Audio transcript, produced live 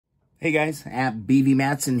Hey guys, at BV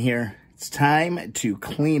Matson here. It's time to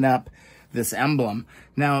clean up this emblem.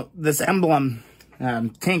 Now, this emblem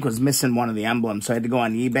tank was missing one of the emblems, so I had to go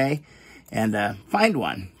on eBay and find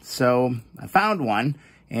one. So I found one,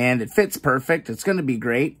 and it fits perfect. It's going to be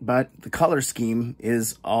great, but the color scheme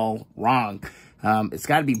is all wrong. It's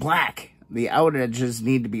got to be black. The out edges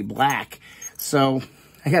need to be black. So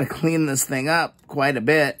I got to clean this thing up quite a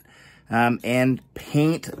bit and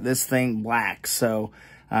paint this thing black. So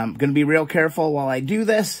I'm going to be real careful while I do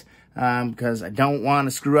this because I don't want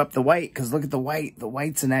to screw up the white, because look at the white. The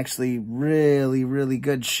white's in actually really, really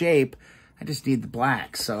good shape. I just need the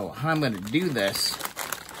black. So how I'm going to do this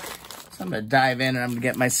is I'm going to dive in and I'm going to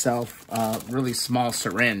get myself a really small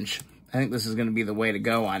syringe. I think this is going to be the way to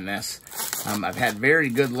go on this. I've had very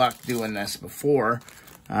good luck doing this before.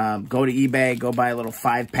 Go to eBay, go buy a little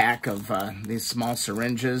 5-pack of these small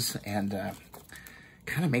syringes, and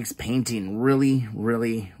kind of makes painting really,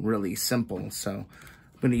 really, really simple. So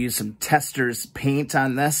I'm going to use some Testors paint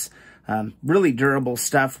on this. Really durable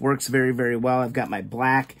stuff, works very, very well. I've got my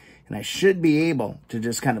black, and I should be able to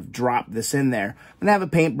just kind of drop this in there. I'm going to have a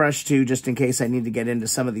paintbrush too, just in case I need to get into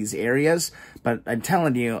some of these areas. But I'm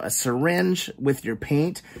telling you, a syringe with your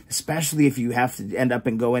paint, especially if you have to end up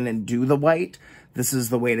and go in and do the white, this is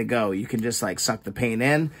the way to go. You can just like suck the paint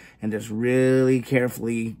in and just really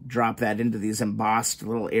carefully drop that into these embossed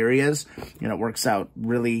little areas. And it works out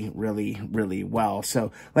really, really, really well.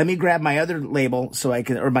 So let me grab my other label so I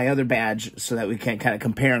can, or my other badge, so that we can kind of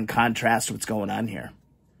compare and contrast what's going on here.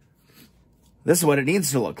 This is what it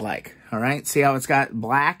needs to look like. All right. See how it's got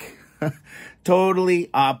black? Totally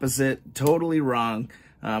opposite, totally wrong.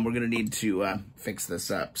 We're going to need to fix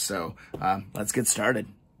this up. So let's get started.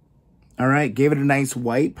 All right, gave it a nice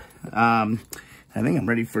wipe. I think I'm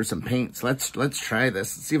ready for some paint. So let's try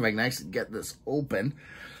this. Let's see if I can actually get this open.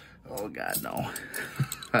 Oh God, no.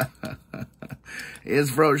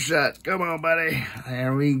 It's froze shut. Come on, buddy.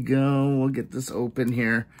 There we go. We'll get this open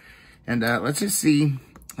here. And let's just see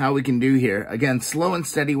how we can do here. Again, slow and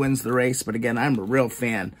steady wins the race. But again, I'm a real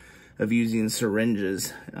fan of using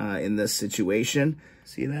syringes in this situation.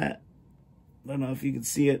 See that? I don't know if you can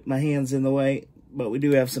see it. My hand's in the way, but we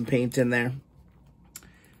do have some paint in there.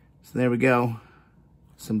 So there we go.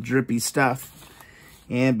 Some drippy stuff.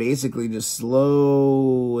 And basically just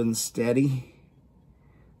slow and steady,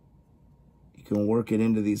 you can work it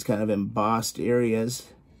into these kind of embossed areas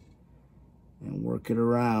and work it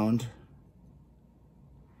around.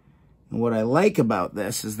 And what I like about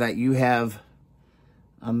this is that you have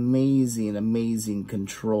amazing, amazing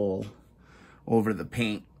control over the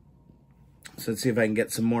paint. So let's see if I can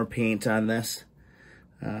get some more paint on this.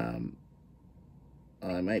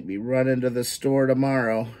 I might be running to the store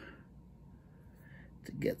tomorrow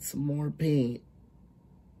to get some more paint.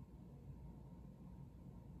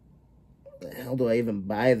 Where the hell do I even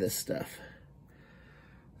buy this stuff?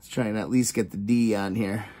 Let's try and at least get the D on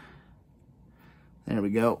here. There we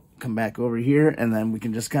go. Come back over here, and then we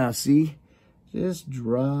can just kind of see. Just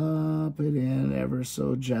drop it in ever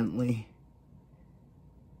so gently.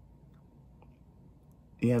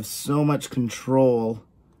 You have so much control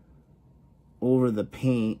over the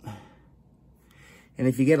paint. And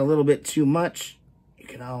if you get a little bit too much, you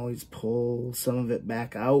can always pull some of it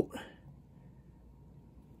back out.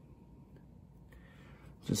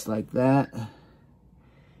 Just like that.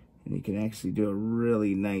 And you can actually do a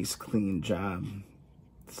really nice, clean job.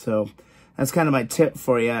 So that's kind of my tip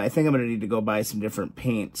for you. I think I'm going to need to go buy some different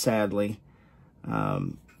paint, sadly.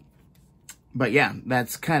 But yeah,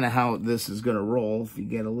 that's kind of how this is going to roll. If you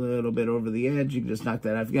get a little bit over the edge, you can just knock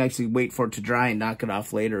that off. You can actually wait for it to dry and knock it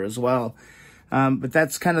off later as well. But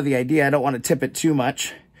that's kind of the idea. I don't want to tip it too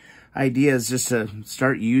much. Idea is just to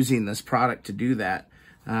start using this product to do that.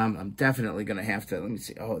 I'm definitely going to have to, let me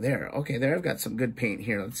see. Oh, there. Okay, there. I've got some good paint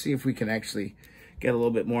here. Let's see if we can actually get a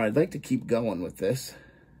little bit more. I'd like to keep going with this.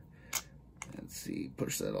 Let's see.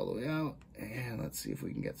 Push that all the way out. And let's see if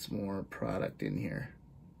we can get some more product in here.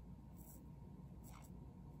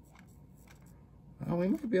 Oh, we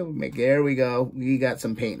might be able to make, there we go. We got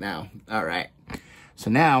some paint now. All right.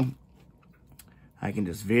 So now I can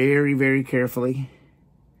just very, very carefully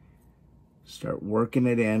start working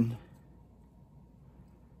it in.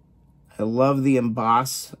 I love the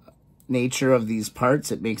emboss nature of these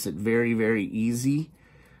parts. It makes it very, very easy.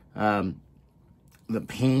 The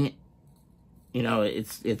paint, you know,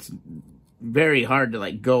 it's very hard to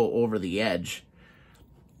like go over the edge.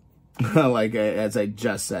 Like as I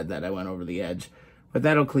just said that, I went over the edge. But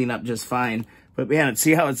that'll clean up just fine. But man,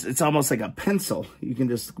 see how it's almost like a pencil. You can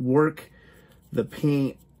just work the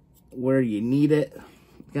paint where you need it.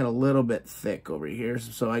 Got a little bit thick over here,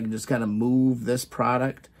 so I can just kind of move this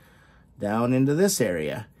product down into this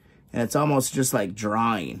area. And it's almost just like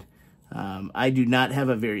drawing. I do not have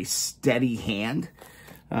a very steady hand.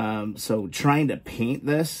 So trying to paint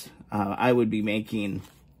this, I would be making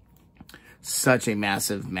such a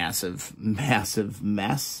massive, massive, massive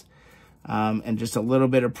mess. And just a little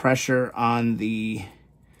bit of pressure on the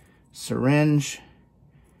syringe,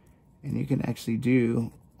 and you can actually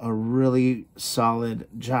do a really solid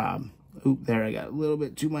job. Oop, there, I got a little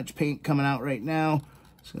bit too much paint coming out right now.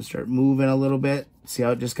 Just gonna start moving a little bit. See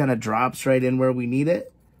how it just kind of drops right in where we need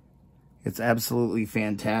it? It's absolutely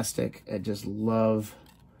fantastic. I just love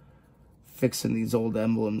fixing these old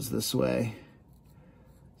emblems this way.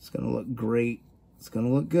 It's gonna look great. It's gonna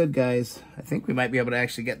look good, guys. I think we might be able to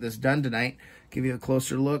actually get this done tonight. Give you a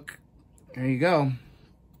closer look. There you go.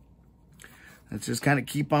 Let's just kind of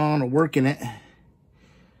keep on working it.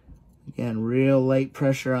 Again, real light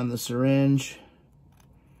pressure on the syringe.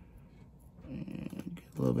 And get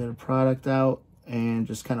a little bit of product out and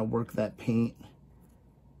just kind of work that paint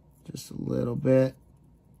just a little bit.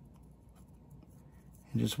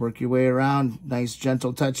 And just work your way around. Nice,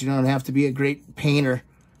 gentle touch. You don't have to be a great painter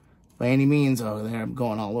by any means. Oh, there, I'm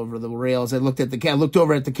going all over the rails. I looked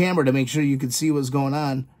over at the camera to make sure you could see what's going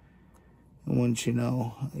on. And once you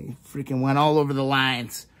know, I freaking went all over the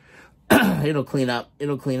lines. It'll clean up.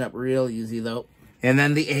 It'll clean up real easy, though. And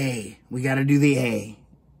then the A. We got to do the A.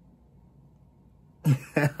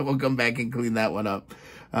 We'll come back and clean that one up.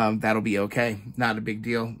 That'll be okay. Not a big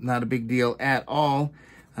deal. Not a big deal at all.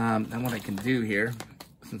 And what I can do here,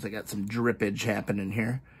 since I got some drippage happening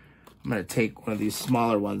here, I'm going to take one of these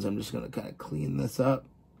smaller ones. I'm just going to kind of clean this up.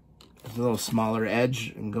 There's a little smaller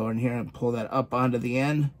edge, and go in here and pull that up onto the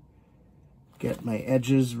end. Get my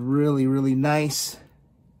edges really, really nice.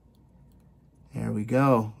 There we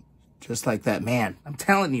go. Just like that. Man, I'm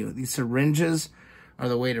telling you, these syringes are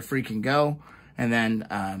the way to freaking go. And then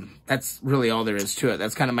that's really all there is to it.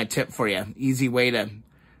 That's kind of my tip for you. Easy way to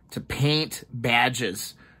paint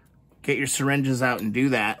badges. Get your syringes out and do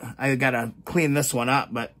that. I got to clean this one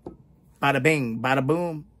up, but bada bing, bada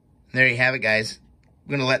boom. There you have it, guys. I'm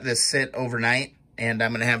going to let this sit overnight, and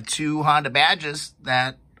I'm going to have 2 Honda badges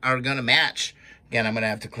that are going to match. Again, I'm going to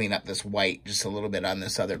have to clean up this white just a little bit on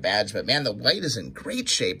this other badge, but man, the white is in great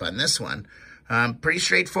shape on this one. Pretty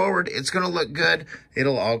straightforward. It's going to look good.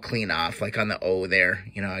 It'll all clean off, like on the O there.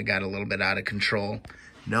 You know, I got a little bit out of control.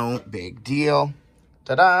 No big deal.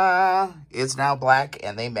 Ta-da! It's now black,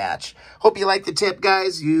 and they match. Hope you like the tip,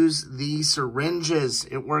 guys. Use the syringes.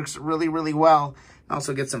 It works really, really well.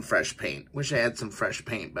 Also get some fresh paint. Wish I had some fresh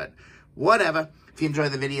paint, but whatever. If you enjoy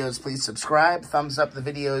the videos, please subscribe. Thumbs up the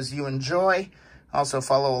videos you enjoy. Also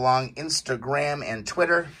follow along Instagram and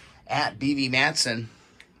Twitter at BV Matson.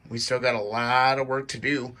 We still got a lot of work to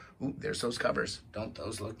do. Ooh, there's those covers. Don't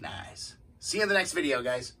those look nice? See you in the next video,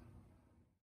 guys.